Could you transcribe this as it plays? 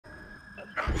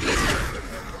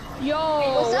Yo,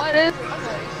 what is?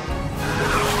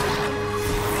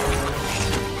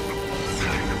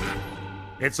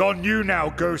 It's on you now,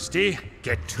 Ghosty.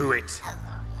 Get to it.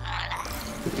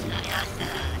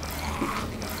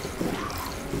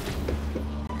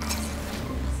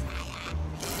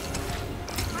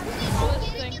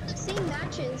 The same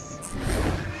matches.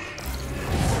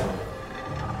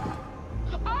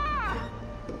 Ah!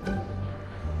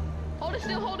 Hold it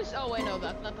still, hold it still. Oh wait, no,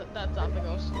 that's not the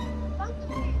ghost.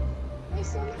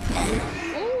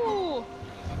 Ooh!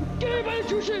 Get him by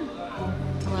intrusion!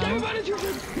 Get him by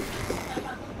intrusion!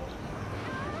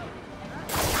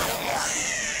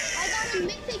 I got the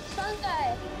mythic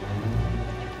fungi.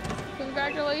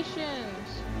 Congratulations!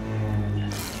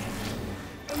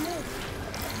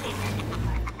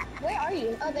 Where are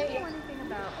you? Oh, there you are.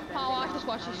 Oh,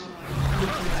 watch this.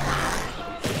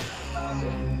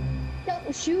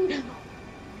 Don't shoot him.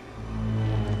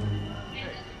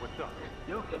 Hey, what's up?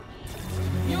 You okay?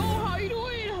 Yo, how you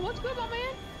doing? What's good, my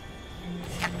man?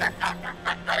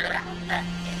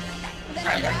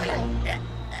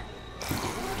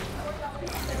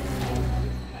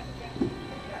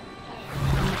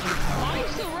 Why are you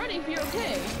still running if you're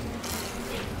okay?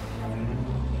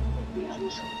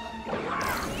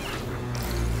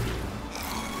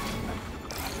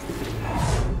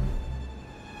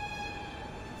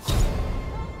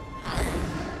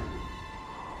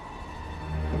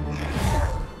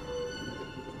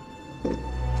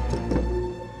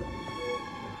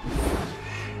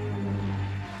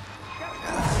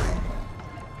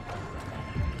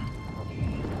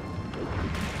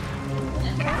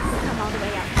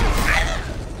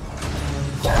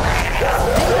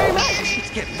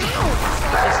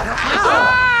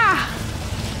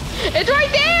 It's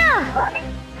right there!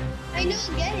 I know,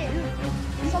 get it.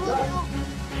 Someone help.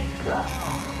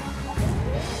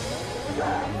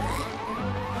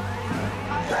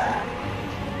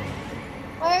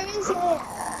 Where is it?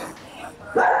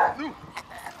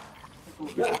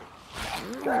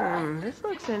 This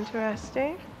looks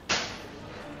interesting.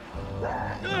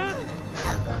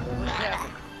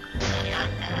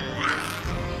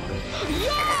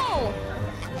 Yo!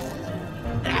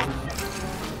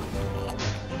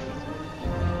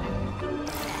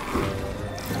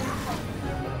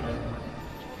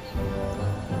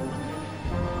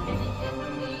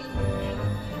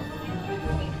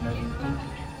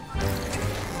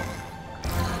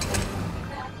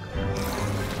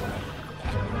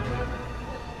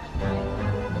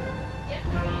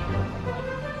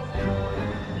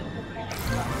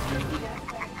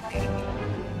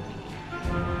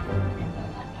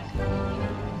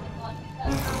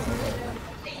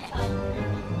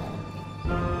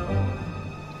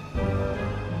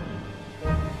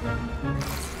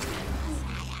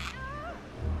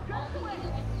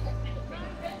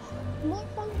 More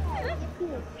fungi.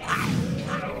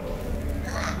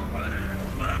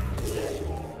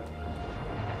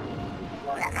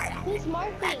 Who's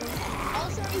marking?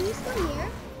 Also, are you still here?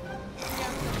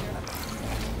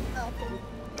 Oh, okay.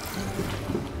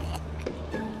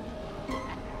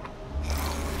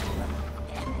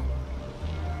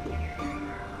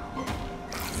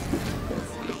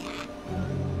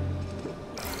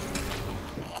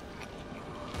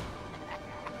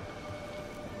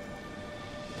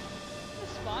 The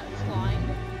spot is flying.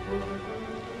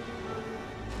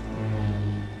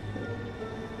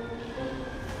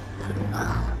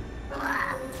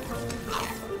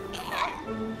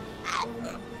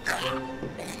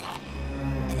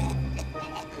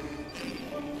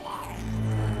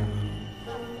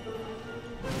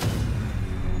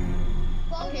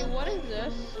 Okay, what is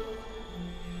this?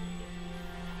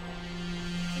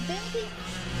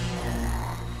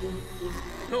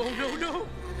 No.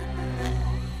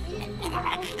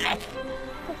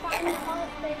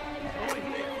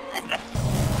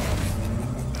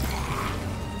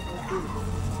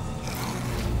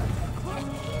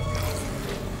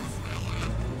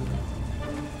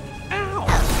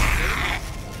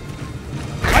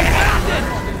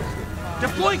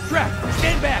 Deploy trap!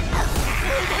 Stand back!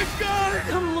 Oh my god!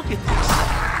 Come look at this!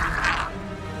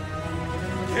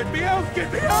 Get me out!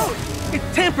 Get me out! It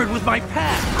tampered with my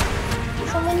path!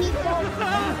 Someone needs help.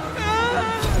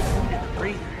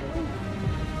 Breathe.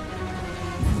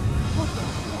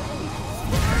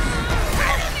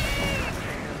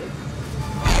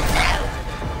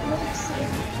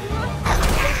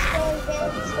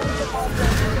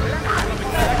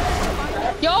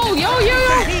 Yo!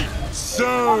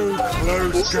 So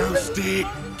close, Ghosty.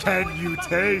 Can you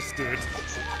taste it?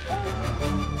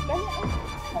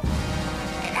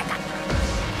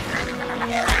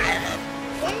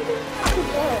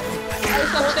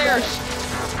 It's upstairs.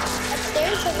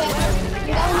 Upstairs? it's okay. I'm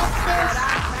going upstairs.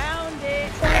 Found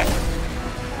it.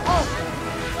 Oh,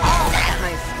 Am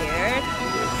I scared?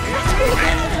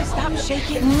 Stop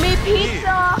shaking. Me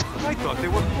pizza. I thought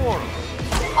there were 4 of them.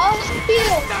 oh,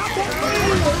 Peter.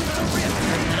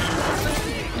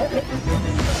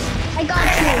 I got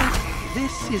you.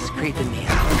 This is creeping me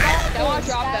out. Don't want to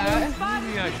drop that.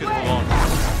 Maybe I should have launched.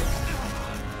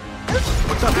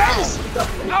 Yes.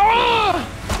 Oh!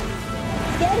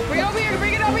 Get it. Bring it over here.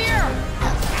 Bring it over here.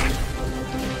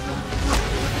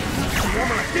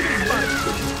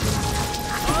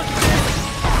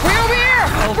 Bring it over here.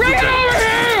 Bring it over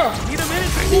here. Need a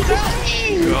minute? He's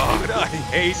running. God, I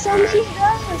hate So many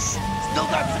girls. Still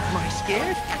got. Am I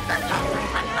scared?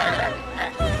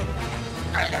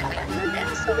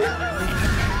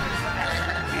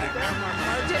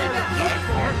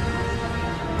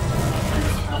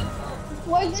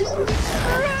 Why does he's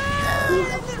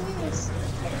upstairs?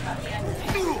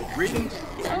 Greetings.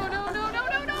 No, no, no, no, no,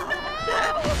 no, no.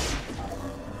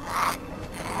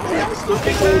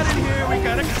 Get out of here. We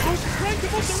gotta go.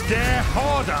 Stare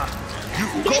harder!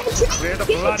 You've got to clear the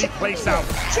bloody place out!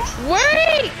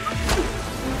 Wait.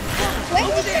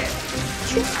 Wait!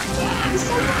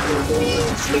 Someone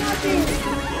please stop it!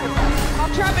 I'll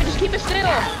trap it. Just keep it still.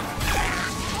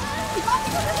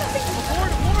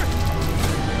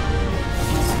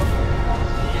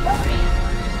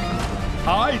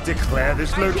 I declare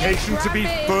this location to be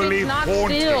Trap it. fully It's not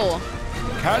haunted. still.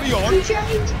 Carry on. I'm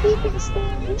trying to keep it still.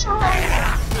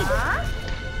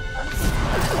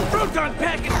 Proton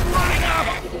pack is running up!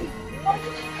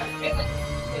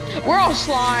 We're all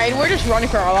slide. We're just running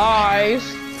for our lives.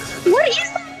 What is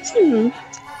that?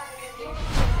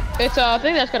 It's a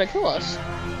thing that's gonna kill us.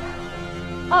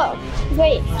 Oh,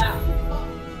 wait.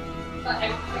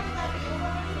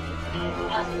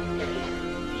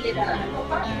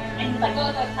 And he's like,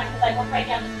 oh, that's fine, because I walk right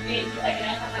down the street. He's like, and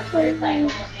I have my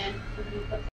motorcycle, and